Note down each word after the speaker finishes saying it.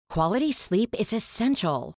Quality sleep is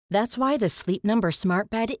essential. That's why the Sleep Number Smart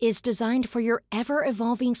Bed is designed for your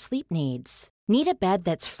ever-evolving sleep needs. Need a bed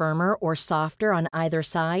that's firmer or softer on either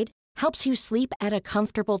side? Helps you sleep at a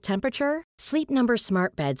comfortable temperature? Sleep Number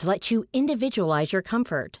Smart Beds let you individualize your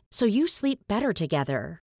comfort, so you sleep better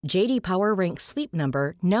together. J.D. Power ranks Sleep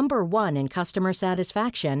Number number 1 in customer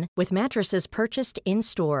satisfaction with mattresses purchased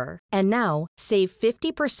in-store. And now, save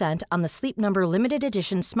 50% on the Sleep Number Limited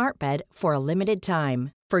Edition Smart Bed for a limited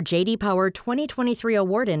time. For J.D. Power 2023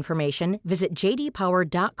 award information, visit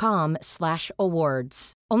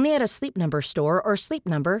jdpower.com/awards. Only at a Sleep Number store or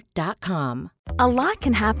sleepnumber.com. A lot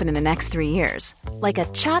can happen in the next 3 years. Like a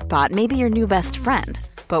chatbot may be your new best friend.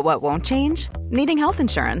 But what won't change? Needing health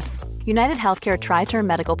insurance. United Healthcare Tri-Term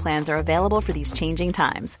Medical Plans are available for these changing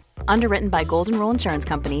times. Underwritten by Golden Rule Insurance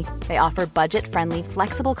Company, they offer budget-friendly,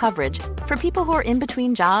 flexible coverage for people who are in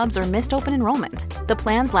between jobs or missed open enrollment. The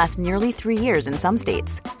plans last nearly 3 years in some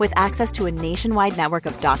states, with access to a nationwide network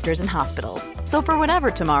of doctors and hospitals. So for whatever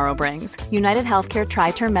tomorrow brings, United Healthcare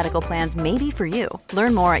Tri-Term Medical Plans may be for you.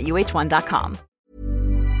 Learn more at uh1.com.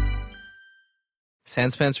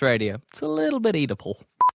 Sanspants Radio. It's a little bit eatable.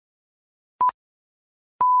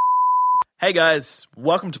 Hey guys,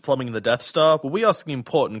 welcome to Plumbing the Death Star, where we ask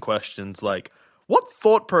important questions like, what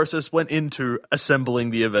thought process went into assembling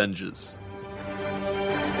the Avengers?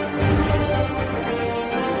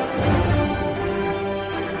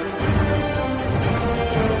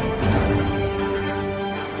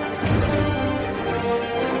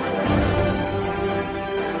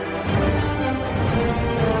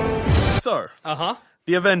 So,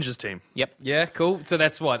 the Avengers team. Yep. Yeah, cool. So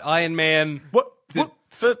that's what? Iron Man... What?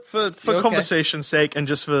 For conversation's sake, and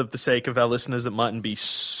just for the sake of our listeners that mightn't be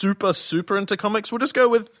super into comics, we'll just go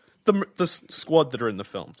with the squad that are in the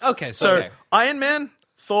films. Okay, so Iron Man,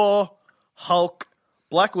 Thor, Hulk,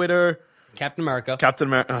 Black Widow, Captain America.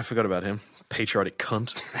 Oh, I forgot about him. Patriotic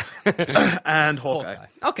cunt. And Hawkeye.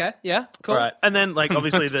 Okay, yeah, cool. All right. And then, like,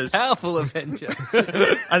 obviously there's... Powerful Avenger.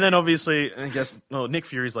 And then, obviously, I guess, Nick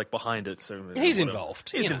Fury's, like, behind it, so... He's involved.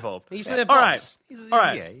 He's involved. He's their boss. All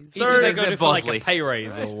right. So they're going to for, like, a pay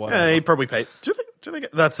raise or whatever. Yeah, he probably paid... Do they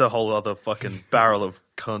get... That's a whole other fucking barrel of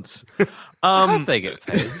cunts. I hope they get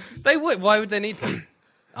paid. They would. Why would they need to?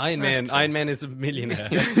 Iron Man is a millionaire.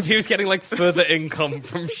 If he was getting, like, further income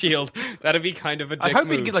from S.H.I.E.L.D., that'd be kind of a dick I hope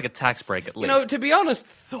move. he'd get, like, a tax break at least. You know, to be honest,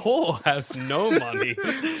 Thor has no money,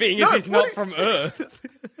 being as he's not from Earth.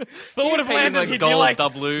 Thor would have landed, like, he'd gold be like,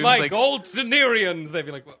 doubloons, my like... gold denarians. They'd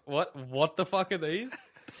be like, what the fuck are these?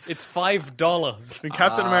 It's $5. And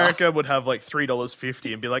Captain America would have, like,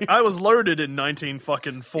 $3.50 and be like, I was loaded in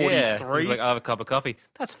 1943. Yeah, like, I have a cup of coffee.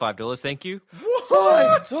 That's $5, thank you.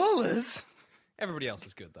 What? $5? Everybody else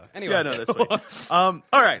is good, though. Anyway. Yeah, no, that's sweet. All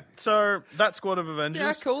right, so that squad of Avengers.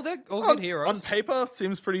 Yeah, cool. They're all good heroes. On paper,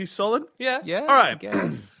 seems pretty solid. Yeah. Yeah, all right. I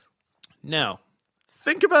guess. Now,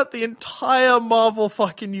 think about the entire Marvel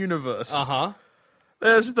fucking universe. Uh-huh.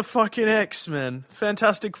 There's the fucking X-Men,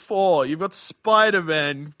 Fantastic Four, you've got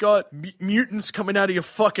Spider-Man, you've got mutants coming out of your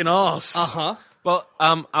fucking ass. Uh-huh. Well,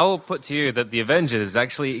 I will put to you that the Avengers is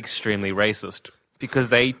actually extremely racist because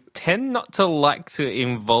they tend not to like to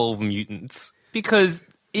involve mutants. Because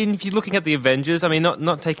if you're looking at the Avengers, I mean,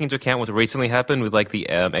 not taking into account what recently happened with, like, the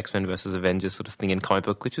X-Men versus Avengers sort of thing in comic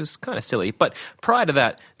book, which was kind of silly. But prior to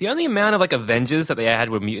that, the only amount of, like, Avengers that they had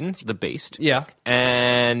were mutants, the Beast. Yeah.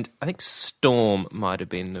 And I think Storm might have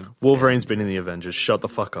been the... Wolverine's been in the Avengers, shut the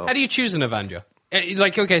fuck up. How do you choose an Avenger?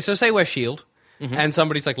 Like, okay, so say we're S.H.I.E.L.D., and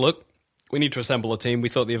somebody's like, look, we need to assemble a team. We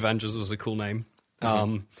thought the Avengers was a cool name.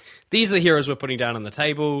 These are the heroes we're putting down on the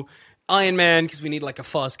table. Iron Man, because we need, like, a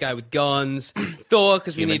fast guy with guns. Thor,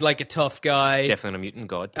 because we need, like, a tough guy. Definitely a mutant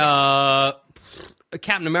god.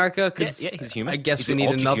 Captain America, because yeah, he's human. I guess He's we an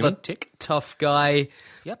need another tough guy.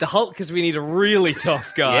 Yep. The Hulk, because we need a really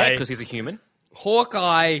tough guy. Yeah, because he's a human.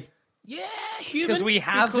 Hawkeye. Yeah, human. Because we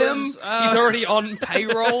have him. He's already on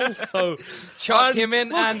payroll, so chuck him in.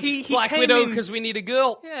 Look, and he Black came Widow, in- because we need a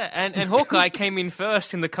girl. Yeah, and Hawkeye came in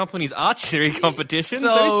first in the company's archery competition, so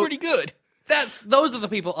he's pretty good. Those are the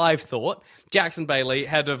people I've thought. Jackson Bailey,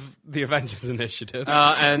 head of the Avengers Initiative.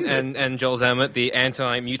 And Joel Zammett, the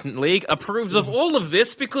Anti-Mutant League, approves of all of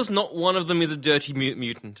this because not one of them is a dirty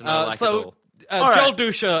mutant, and I like it all. Joel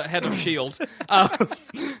Dusha, head of S.H.I.E.L.D.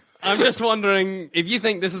 I'm just wondering if you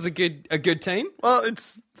think this is a good team. Well,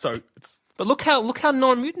 But look how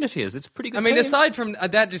non-mutant it is. It's a pretty good. I mean, team. aside from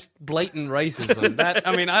that, just blatant racism.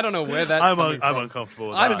 I don't know where that's coming from. I'm uncomfortable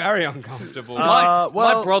with that. I'm very uncomfortable.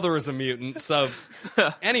 My brother is a mutant, so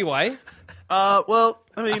anyway. Well,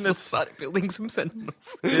 I mean, it's Started building some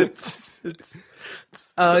sentinels. it's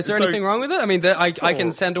Is there anything wrong with it? I mean, I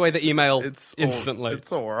can send away the email instantly.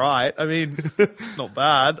 It's all right. I mean, it's not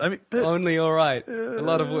bad. I mean, Only all right. A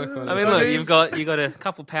lot of work on it. I mean, look, you've got a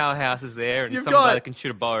couple powerhouses there, and You've some guy got- that can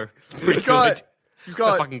shoot a bow. It's pretty you've got, good. you've Oh,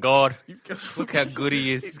 got. fucking god! You've got Look how good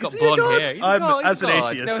he is. He's got Is he a blonde god? hair. He's a god, As he's an a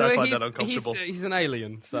god. atheist, I find that uncomfortable. He's an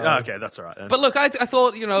alien. So. Okay, that's all right then. But look, I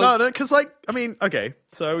thought, you know... no, because like, I mean, okay,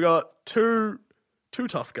 so we got two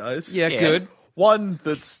tough guys. Yeah, Yeah. good. One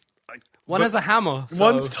that's like, One has a hammer. So.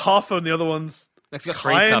 one's tough and the other one's He's got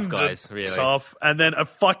three tough kinda guys, really. tough, and then a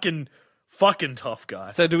fucking tough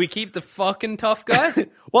guy. So do we keep the fucking tough guy?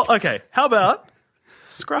 Well, okay, how about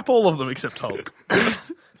scrap all of them except Hulk?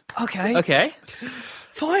 Okay. Okay.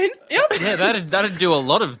 Fine. Yep. Yeah, that'd do a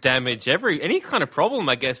lot of damage. Any kind of problem,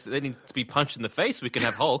 I guess, that needs to be punched in the face, we can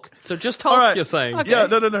have Hulk. So just Hulk, All right. you're saying? Yeah,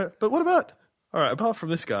 no. But what about? All right, apart from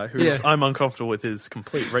this guy, who Yeah. I'm uncomfortable with his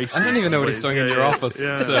complete racism. I don't even know what he's doing in your office,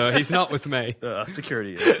 Yeah. so he's not with me.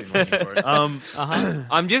 Security has been looking for it.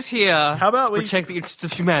 I'm just here How about to we- protect the interests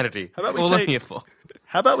of humanity. How about That's we all I'm take- here for.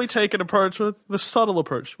 How about we take an approach with the subtle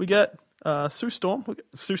approach? We get Sue Storm.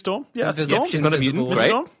 Sue Storm? Yeah, Invisible. Storm. She's not a mutant, Invisible. Miss right?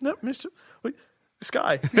 Storm? Yep, Miss Wait, this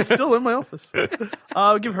guy. He's still in my office.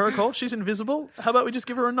 I'll give her a call. She's invisible. How about we just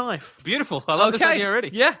give her a knife? Beautiful. I love this idea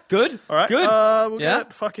already. Yeah, good. All right. Good. We'll Yeah.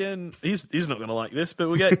 get fucking... He's not going to like this, but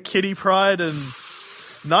we'll get Kitty Pryde and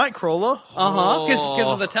Nightcrawler. Uh-huh. Because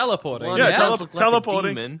of the teleporting. One Yeah, does tele- look like a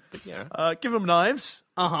teleporting. demon, but yeah. Give them knives.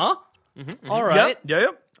 Uh-huh. All right.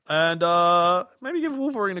 Yep. And maybe give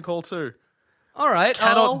Wolverine a call too. All right.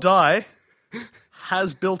 Cannot die.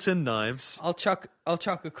 Has built-in knives. I'll chuck a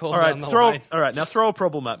call All right, down the line. All right, now throw a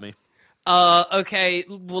problem at me. Okay.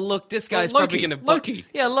 Well, look, this guy's Loki. probably going to... Loki.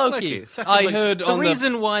 Yeah, Loki. Loki. I Like, heard the on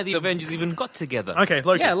reason why the Avengers even got together. Okay,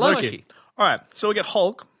 Loki. Yeah, Loki. All right, so we get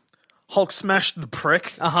Hulk. Hulk smashed the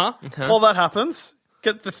prick. Uh-huh. While that happens,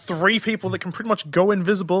 get the three people that can pretty much go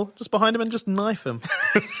invisible just behind him and just knife him.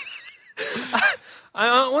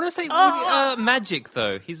 I want to say magic,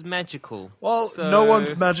 though. He's magical. Well, So- no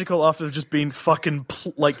one's magical after just being fucking,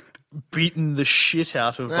 beaten the shit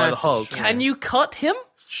out of by the That's Hulk. true. Can you cut him?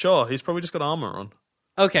 Sure, he's probably just got armor on.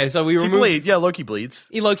 Okay, so we He remove... bleeds. Yeah, Loki bleeds.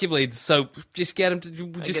 Loki bleeds, so just get him to...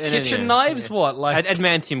 Just kitchen yeah, knives? yeah. What? Like...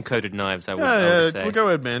 Adamantium-coated knives, I would Yeah, say. we'll go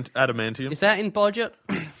adamantium. Is that in budget?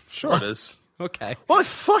 Sure it is. Okay. Well,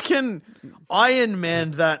 fucking Iron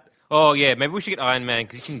Man that... Oh, yeah, maybe we should get Iron Man,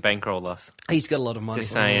 because he can bankroll us. He's got a lot of money.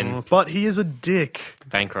 Just saying. But he is a dick.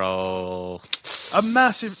 Bankroll. A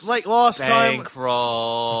massive... Like last time...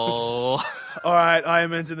 Bankroll. All right,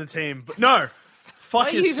 Iron Man's in the team. But no! Why Fuck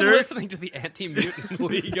are you his even suit. listening to the Anti-Mutant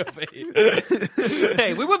League over here?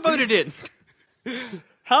 Hey, we were voted in.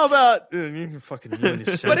 How about... you can fucking you and your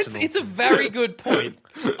But Sentinel. it's a very good point,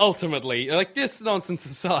 ultimately. Like, this nonsense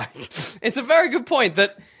aside, it's a very good point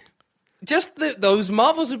that just those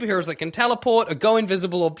Marvel superheroes that can teleport or go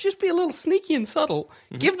invisible or just be a little sneaky and subtle,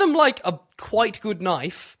 give them, like, a quite good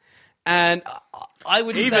knife, and I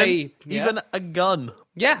would say... Even a gun.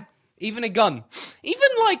 Yeah, even a gun. Even,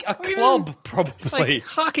 like, a club, probably. Like,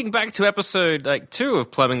 harking back to episode 2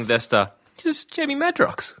 of Plumbing the Death Star, just Jamie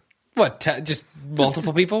Madrox. What, just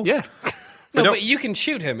multiple people? Yeah. No, but you can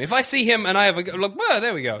shoot him. If I see him and I have a gun, look, well,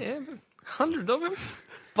 there we go. Yeah, 100 of them.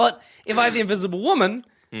 But if I have the Invisible Woman,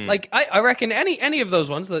 like I reckon any of those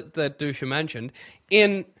ones that Dusha mentioned,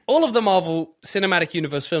 in all of the Marvel Cinematic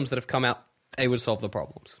Universe films that have come out, they would solve the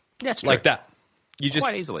problems. That's true. Like that. You just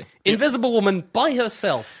Quite easily. Invisible Woman by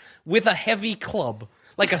herself with a heavy club,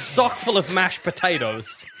 like a sock full of mashed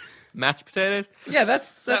potatoes. Mashed potatoes? Yeah,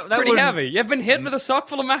 that's That pretty wouldn't- heavy. You ever been hit with a sock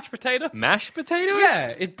full of mashed potatoes? Mashed potatoes?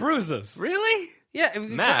 Yeah, it bruises. Really? Yeah,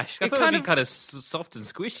 Mashed? I thought it would be kind of soft and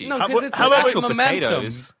squishy. No, How because about- it's how an about actual actual momentum.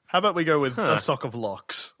 potatoes. How about we go with a sock of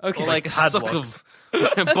locks? Okay. Or like a Padlocks.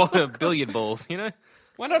 sock of billiard balls, you know?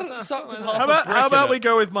 Why not a sock with half How a about brick in we it?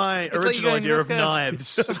 go with my like original you're going, idea of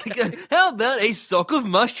let's go. knives? How about a sock of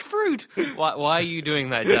mushed fruit? Why are you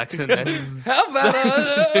doing that, Jackson? That's How about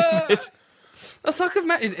a sock of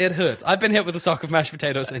mashed... It hurts. I've been hit with a sock of mashed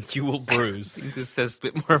potatoes and you will bruise. I think this says a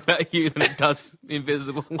bit more about you than it does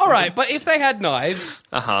Invisible. All right, but if they had knives...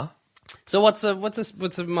 Uh-huh. So what's a Marvel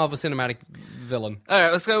Cinematic villain? All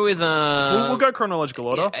right, let's go with... We'll go chronological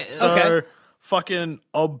order. Yeah, So, okay. fucking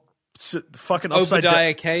upside Obadiah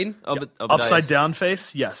down, Kane? upside down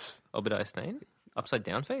face. Yes. Obadiah Stane? Upside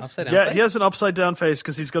down face? Upside down Yeah, face? he has an upside down face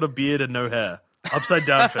because he's got a beard and no hair. Upside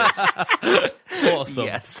down face. Awesome.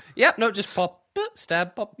 Yes. Yep, no, just pop,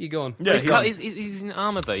 stab, pop, you're going. Yeah, He's in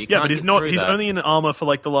armor, though. You yeah, can't but he's get not. through He's that. only in armor for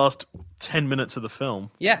like the last 10 minutes of the film.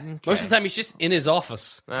 Yeah, most of the time he's just in his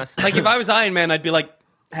office. That's- Like, if I was Iron Man, I'd be like,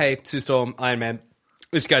 hey, Sue Storm, Iron Man,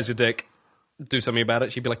 this guy's a dick. Do something about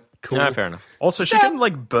it. She'd be like, cool. No, fair enough. Also, she can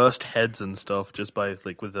like burst heads and stuff just by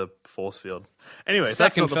like with the force field. Anyway,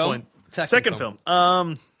 that's not the point. Second film.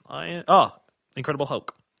 Incredible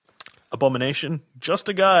Hulk. Abomination, just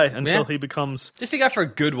a guy until he becomes just a guy for a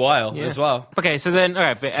good while as well. Okay, so then, all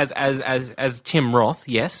right, but as Tim Roth,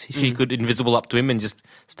 yes, she could invisible up to him and just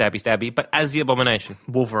stabby. But as the Abomination,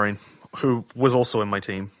 Wolverine, who was also in my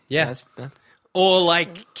team. Yeah, that's or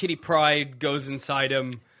like Kitty Pryde goes inside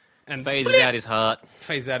him and phases out his heart.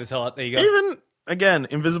 There you go. Even again,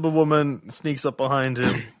 Invisible Woman sneaks up behind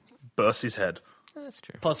him, bursts his head. That's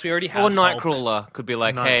true. Plus, we already have Or Hulk. Nightcrawler could be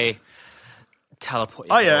like, hey, teleport.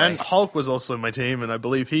 Oh yeah, and Hulk was also in my team, and I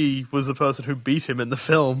believe he was the person who beat him in the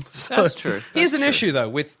film. So. That's true. Here's an issue though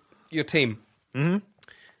with your team. Mm-hmm.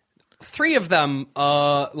 3 of them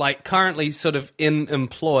are like currently sort of in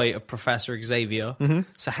employ of Professor Xavier. Mm-hmm.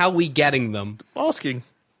 So how are we getting them? Asking.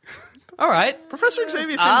 All right, Professor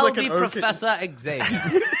Xavier seems I'll like be an okay... Professor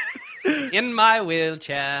Xavier in my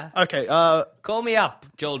wheelchair. Okay. Call me up,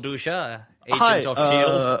 Joel Dusha, Agent of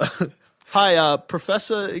Shield. Hi,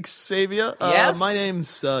 Professor Xavier. Yes? My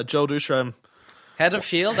name's Joel Dusha. I'm Head of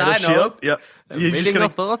Shield. head I of know. Shield. Yep. You're Reading your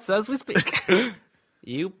thoughts as we speak.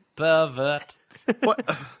 You pervert.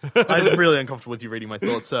 What? I'm really uncomfortable with you reading my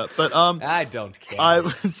thoughts, but I don't care. I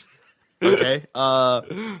was okay.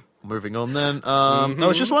 Moving on then. I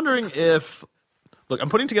was just wondering if, look, I'm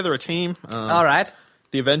putting together a team. All right.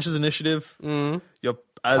 The Avengers Initiative.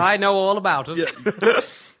 I know all about it. Yeah.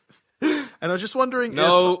 And I was just wondering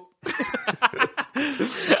No.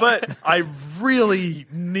 but I really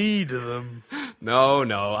need them. No.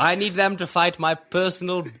 I need them to fight my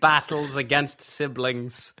personal battles against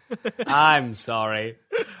siblings. I'm sorry.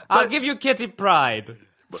 I'll give you Kitty Pryde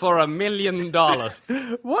for $1 million.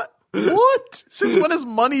 What? What? Since when has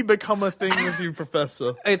money become a thing with you,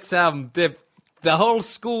 Professor? It's the whole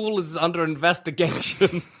school is under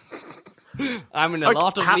investigation. I'm in a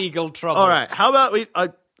lot of legal trouble. All right. How about we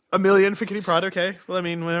 $1 million for Kitty Pryde? Okay. Well, I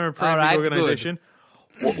mean, we're a pretty big organization.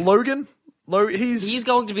 What, Logan? He's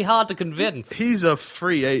going to be hard to convince. He's a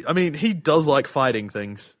free agent. I mean, he does like fighting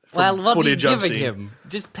things. Well, what are you footage I've giving seen. him?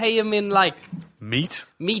 Just pay him in like Meat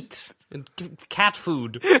and cat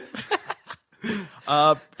food.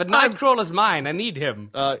 But Nightcrawler's mine. I need him.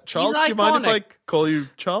 Charles, He's do you mind if iconic. I call you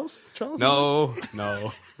Charles? Charles? No.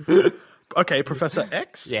 Okay, Professor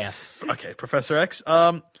X? Yes. Okay, Professor X.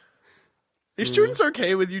 Are students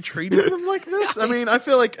okay with you treating them like this? I mean, I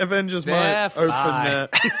feel like Avengers might They're open fine.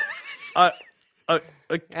 their...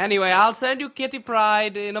 Anyway, I'll send you Kitty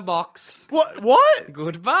Pryde in a box. What?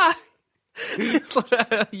 Goodbye.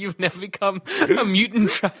 You've now become a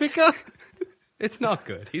mutant trafficker. It's not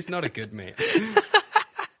good. He's not a good man.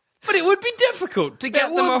 But it would be difficult to get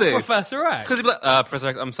It them would off be. Professor X. Because you'd be like, Professor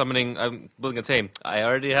X, I'm building a team. I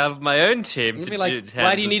already have my own team. You'd to be like,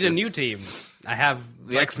 why do you need a new team? I have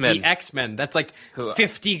The X-Men. The X-Men. That's like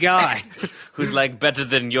 50 guys. Who's like better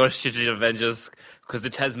than your shitty Avengers because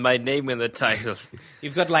it has my name in the title.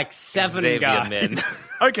 You've got like 7 Xavier guys. Men.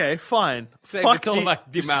 Okay, fine. It's all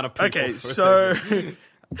about the amount of people. Okay, so...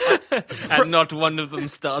 And not one of them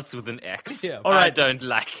starts with an X. Yeah. All right. I don't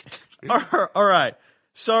like it. all right.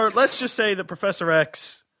 So let's just say that Professor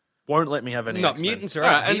X won't let me have any No, X-Men. mutants are All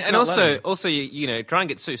out. right, He's and not letting also, them. you know, try and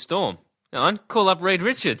get Sue Storm. No, call up Reed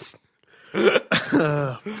Richards.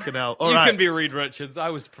 Fucking hell. All You right. can be Reed Richards. I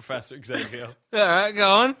was Professor Xavier. All right, go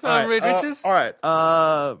on. All right, Reed Richards. all right.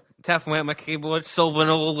 Tapping away at my keyboard, solving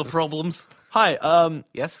all the problems. Hi.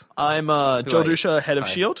 Yes? I'm Joe are you? Dusha, head of Hi.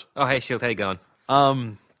 Shield. Oh, hey, Shield, how you going? I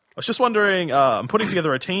was just wondering. I'm putting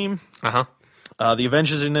together a team. Uh-huh. The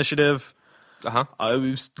Avengers Initiative. Uh-huh. I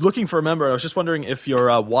was looking for a member. I was just wondering if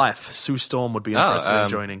your wife, Sue Storm, would be interested in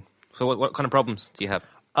joining. So what kind of problems do you have?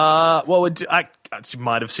 Well, as you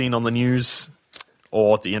might have seen on the news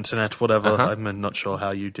or the internet, whatever. I'm not sure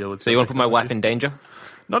how you deal with. So you want to put my wife in danger?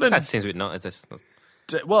 Not in. That seems a bit not.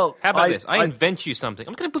 Well, How about this? I invent you something.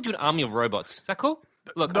 I'm going to build you an army of robots. Is that cool?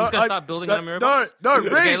 Look, I'm just going to start building an army of robots. No,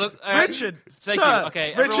 Okay, Reed, look, Richard, thank sir, you.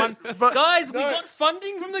 Okay, Richard, everyone. but- Guys, we no. got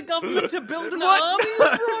funding from the government to build an What? army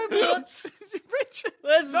of robots. Richard,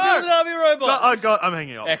 Let's no. build an army of robots. No, oh God, I'm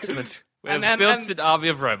hanging up. Excellent. We've And- built an army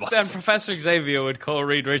of robots. Then Professor Xavier would call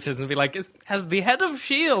Reed Richards and be like, has the head of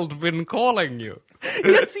S.H.I.E.L.D. been calling you?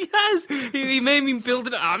 Yes, he has. He made me build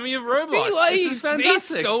an army of robots. This is He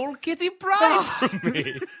fantastic. stole Kitty Pryde from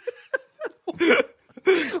me.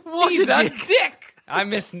 What He's a a dick. dick. I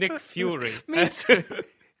miss Nick Fury. Me too.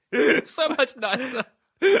 So much nicer.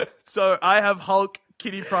 So I have Hulk,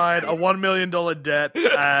 Kitty Pryde, a $1 million debt,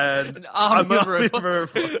 and An army of army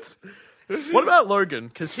robots. robots. What about Logan?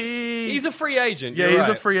 Because he's a free agent. Yeah, You're he's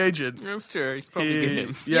right. a free agent. That's true. You should probably get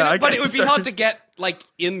him. Yeah, but it would be hard to get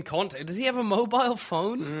in contact. Does he have a mobile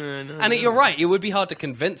phone? No. You're right. It would be hard to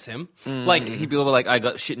convince him. Like He'd be like, I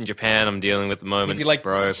got shit in Japan I'm dealing with at the moment. He'd be like,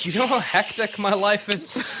 bro. You know how hectic my life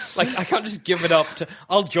is? Like, I can't just give it up to...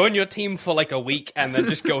 I'll join your team for like a week and then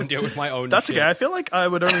just go and deal with my own That's shit. okay. I feel like I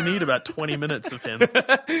would only need about 20 minutes of him.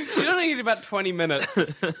 You don't need about 20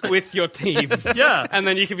 minutes with your team. Yeah. And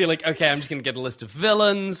then you can be like, okay, I'm just going to get a list of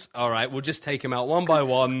villains. All right, we'll just take them out one by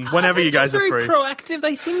one. Whenever you guys are very free. proactive.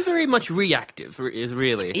 They seem very much reactive,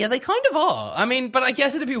 really. Yeah, they kind of are. I mean, but I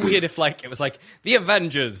guess it'd be weird if like it was like the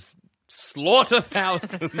Avengers slaughter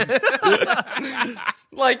thousands.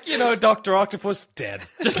 Like, Dr. Octopus dead.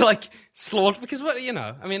 Just like slaughter because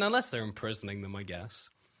I mean, unless they're imprisoning them, I guess.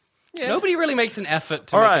 Yeah. Nobody really makes an effort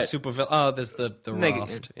to make a super villain. Oh, there's the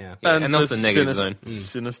raft. Yeah. And that's the negative zone.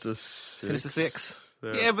 Sinister Six.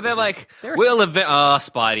 Yeah. Yeah, but they're like, They're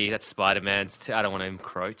Spidey, that's Spider-Man. I don't want to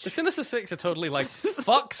encroach. The Sinister Six are totally like,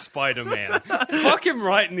 fuck Spider-Man. Fuck him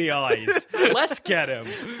right in the eyes. Let's get him.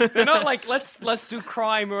 They're not like, let's do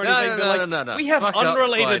crime or anything. No. We have Fuck up,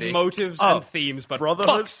 unrelated Spidey. motives and themes, but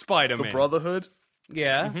fuck Spider-Man. The Brotherhood.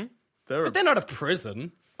 Yeah. Mm-hmm. But they're not a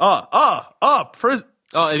prison. Prison.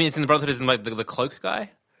 Oh, I mean, it's in the Brotherhood, isn't like the cloak guy?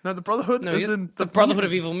 No, the Brotherhood is in the Brotherhood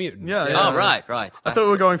of Evil Mutants. Yeah. Oh, right. I thought we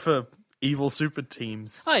were going for evil super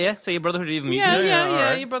teams. Oh, yeah. So your Brotherhood of Evil Mutants?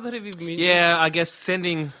 Yeah, your Brotherhood of Evil Mutants. Yeah, I guess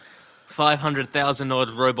sending 500,000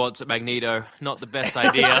 odd robots at Magneto, not the best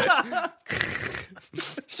idea.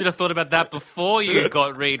 Should have thought about that before you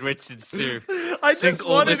got Reed Richards to I sink just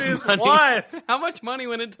all wanted this his money. wife. How much money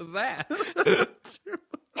went into that?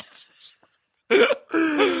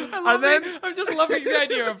 I'm just loving the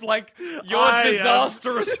idea of like your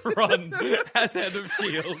disastrous run as head of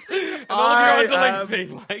S.H.I.E.L.D. and all of your underlings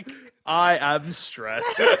being like, I am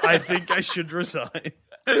stressed. I think I should resign.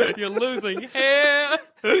 you're losing hair.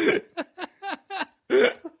 In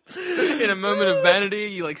a moment of vanity,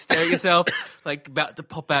 you like stare at yourself, like about to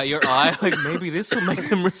pop out your eye, like maybe this will make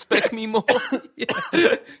them respect me more. Yeah,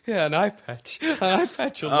 an eye patch. An eye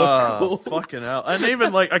patch will look cool. Fucking hell. And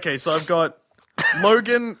even like, okay, so I've got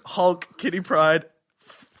Logan, Hulk, Kitty Pryde,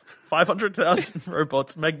 500,000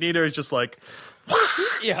 robots. Magneto is just like,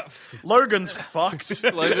 Yeah. Logan's fucked.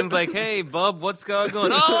 Logan's like, hey, Bob, what's going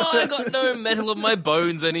on? Oh, I got no metal in my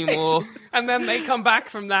bones anymore. And then they come back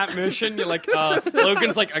from that mission. You're like,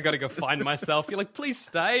 Logan's like, I gotta go find myself. You're like, please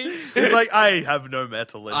stay. He's like, I have no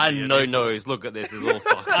metal in me. No nose. Look at this. It's all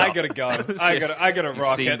fucked up. I gotta go. I gotta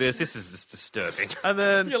rock See it. this? This is just disturbing. And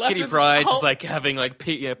then You're left Kitty with Pryde's Hulk- just like having like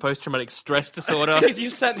post-traumatic stress disorder. Because you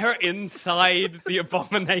sent her inside the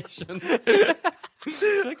abomination.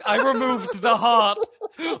 It's like, I removed the heart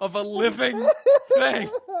of a living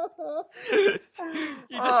thing. She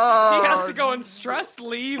has to go on stress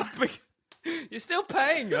leave. But you're still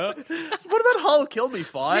paying her. what about Hulk? He'll be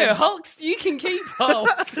fine. Yeah, Hulk's, you can keep Hulk.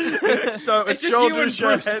 So it's just Joel you and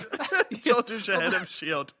Dusha, Bruce. Joel Dusha, head of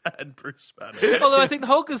S.H.I.E.L.D. and Bruce Banner. Although I think the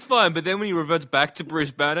Hulk is fine, but then when he reverts back to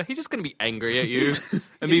Bruce Banner, he's just going to be angry at you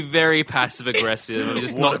and be very passive-aggressive and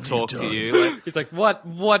just not talk to you. Like, He's like,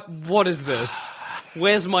 what is this?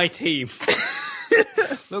 Where's my team?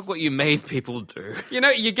 look what you made people do.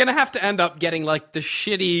 You're gonna have to end up getting like the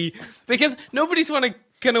shitty, because nobody's gonna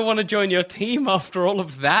want to join your team after all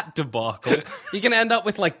of that debacle. You're gonna end up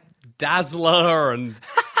with like Dazzler and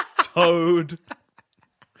Toad.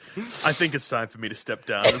 I think it's time for me to step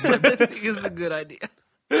down. I think it's a good idea.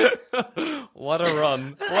 What a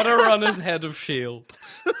run! What a run as head of S.H.I.E.L.D.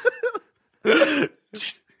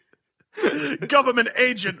 Government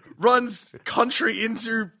agent runs country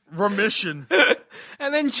into remission.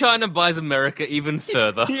 And then China buys America even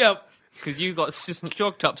further. Yep. Because you got just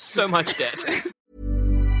chalked up so much debt.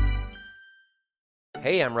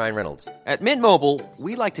 Hey, I'm Ryan Reynolds. At Mint Mobile,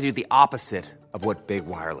 we like to do the opposite of what Big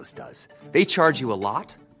Wireless does. They charge you a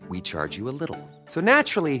lot, we charge you a little. So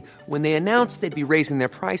naturally, when they announced they'd be raising their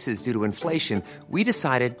prices due to inflation, we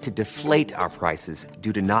decided to deflate our prices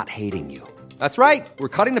due to not hating you. That's right. We're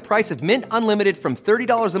cutting the price of Mint Unlimited from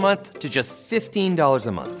 $30 a month to just $15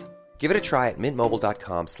 a month. Give it a try at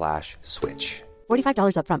mintmobile.com/switch.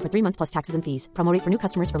 $45 up front for 3 months plus taxes and fees. Promo rate for new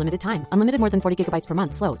customers for limited time. Unlimited more than 40 gigabytes per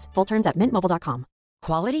month. Slows full terms at mintmobile.com.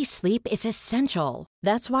 Quality sleep is essential.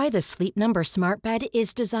 That's why the Sleep Number Smart Bed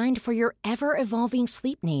is designed for your ever-evolving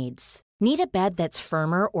sleep needs. Need a bed that's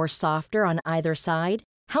firmer or softer on either side?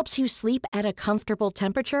 Helps you sleep at a comfortable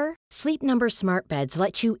temperature? Sleep Number Smart Beds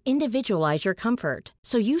let you individualize your comfort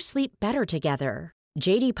so you sleep better together.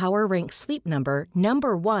 JD Power ranks Sleep Number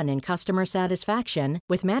number 1 in customer satisfaction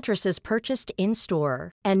with mattresses purchased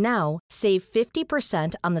in-store. And now, save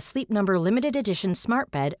 50% on the Sleep Number Limited Edition Smart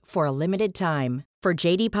Bed for a limited time. For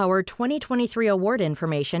JD Power 2023 award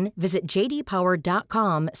information, visit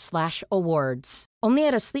jdpower.com/awards. Only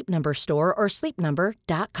at a Sleep Number store or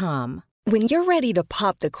sleepnumber.com. When you're ready to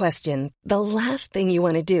pop the question, the last thing you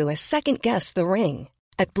want to do is second-guess the ring.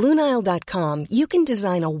 At BlueNile.com, you can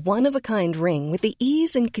design a one-of-a-kind ring with the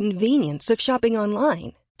ease and convenience of shopping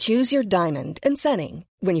online. Choose your diamond and setting.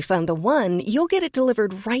 When you find the one, you'll get it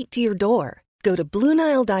delivered right to your door. Go to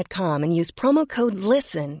BlueNile.com and use promo code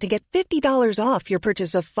LISTEN to get $50 off your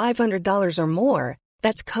purchase of $500 or more.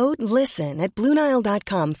 That's code LISTEN at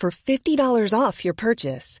BlueNile.com for $50 off your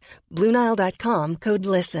purchase. BlueNile.com, code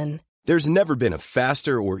LISTEN. There's never been a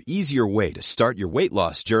faster or easier way to start your weight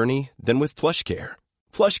loss journey than with PlushCare.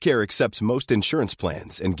 PlushCare accepts most insurance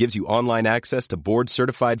plans and gives you online access to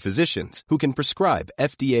board-certified physicians who can prescribe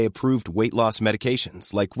FDA-approved weight loss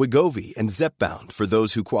medications like Wegovy and Zepbound for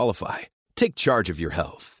those who qualify. Take charge of your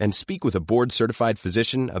health and speak with a board-certified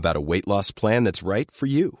physician about a weight loss plan that's right for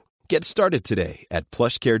you. Get started today at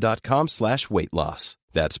plushcare.com/weight loss.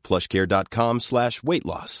 That's plushcare.com/weight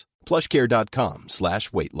loss.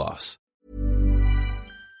 plushcare.com/weight loss.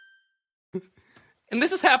 And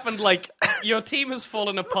this has happened, like, your team has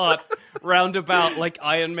fallen apart roundabout, like,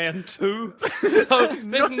 Iron Man 2. So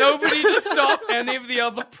there's nobody to stop any of the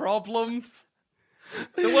other problems.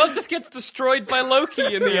 The world just gets destroyed by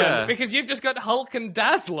Loki in the end, because you've just got Hulk and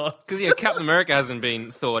Dazzler. Because, Captain America hasn't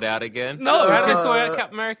been thawed out again. No. How do they thaw out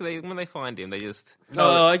Captain America? When they find him, they just...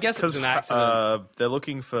 No, I guess it was an accident. They're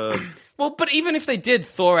looking for... Well, but even if they did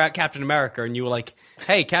thaw out Captain America and you were like,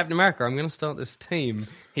 hey, Captain America, I'm going to start this team,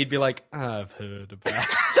 he'd be like, I've heard about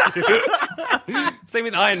you. Same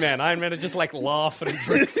with Iron Man. Iron Man would just, like, laugh and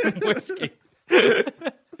drink some whiskey.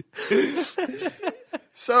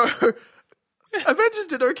 So... Avengers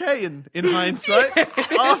did okay in hindsight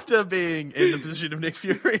after being in the position of Nick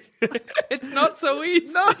Fury. It's not so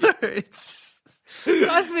easy. No, it's...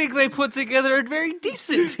 I think they put together a very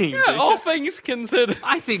decent team. Yeah, all things considered.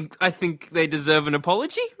 I think they deserve an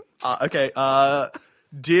apology. Okay,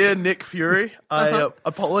 dear Nick Fury, I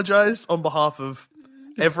apologize on behalf of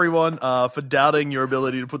everyone for doubting your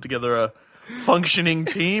ability to put together a functioning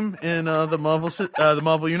team in the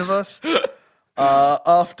Marvel universe.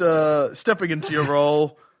 After stepping into your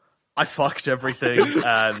role, I fucked everything,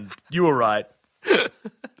 and you were right.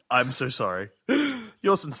 I'm so sorry.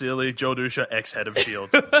 Yours sincerely, Joe Dusha, ex-head of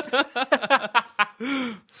S.H.I.E.L.D.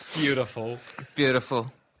 Beautiful.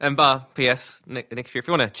 Beautiful. And P.S. Nick Fury, if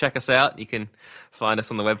you want to check us out, you can find us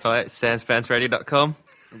on the website, sanspantsradio.com.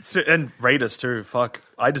 And rate us too. Fuck,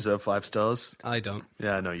 I deserve 5 stars. I don't.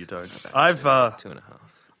 Yeah, no, you don't. I've 2.5.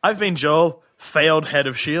 I've been Joel, failed head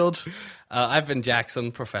of S.H.I.E.L.D. I've been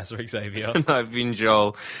Jackson, Professor Xavier. And I've been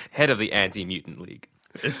Joel, head of the Anti-Mutant League.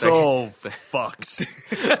 It's all fucked.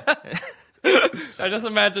 I just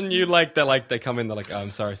imagine you they come in, they're like, oh,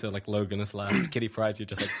 I'm sorry, so like Logan has left. Kitty Pryde's, you're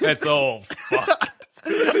just like, it's all fucked.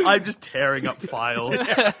 I'm just tearing up files.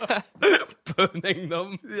 Burning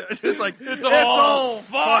them. Yeah, just like, it's all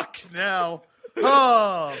fucked now.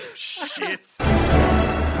 Oh, shit.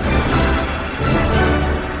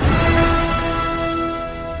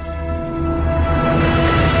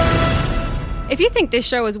 If you think this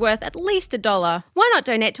show is worth at least $1, why not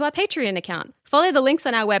donate to our Patreon account? Follow the links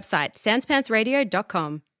on our website,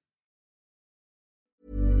 sanspantsradio.com.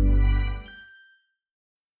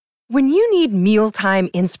 When you need mealtime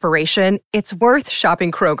inspiration, it's worth shopping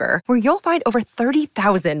Kroger, where you'll find over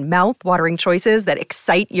 30,000 mouth-watering choices that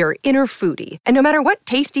excite your inner foodie. And no matter what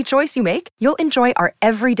tasty choice you make, you'll enjoy our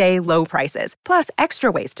everyday low prices, plus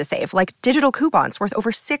extra ways to save, like digital coupons worth over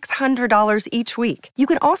 $600 each week. You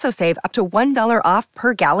can also save up to $1 off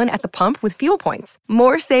per gallon at the pump with fuel points.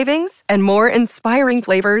 More savings and more inspiring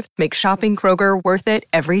flavors make shopping Kroger worth it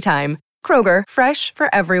every time. Kroger, fresh for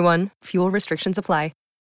everyone. Fuel restrictions apply.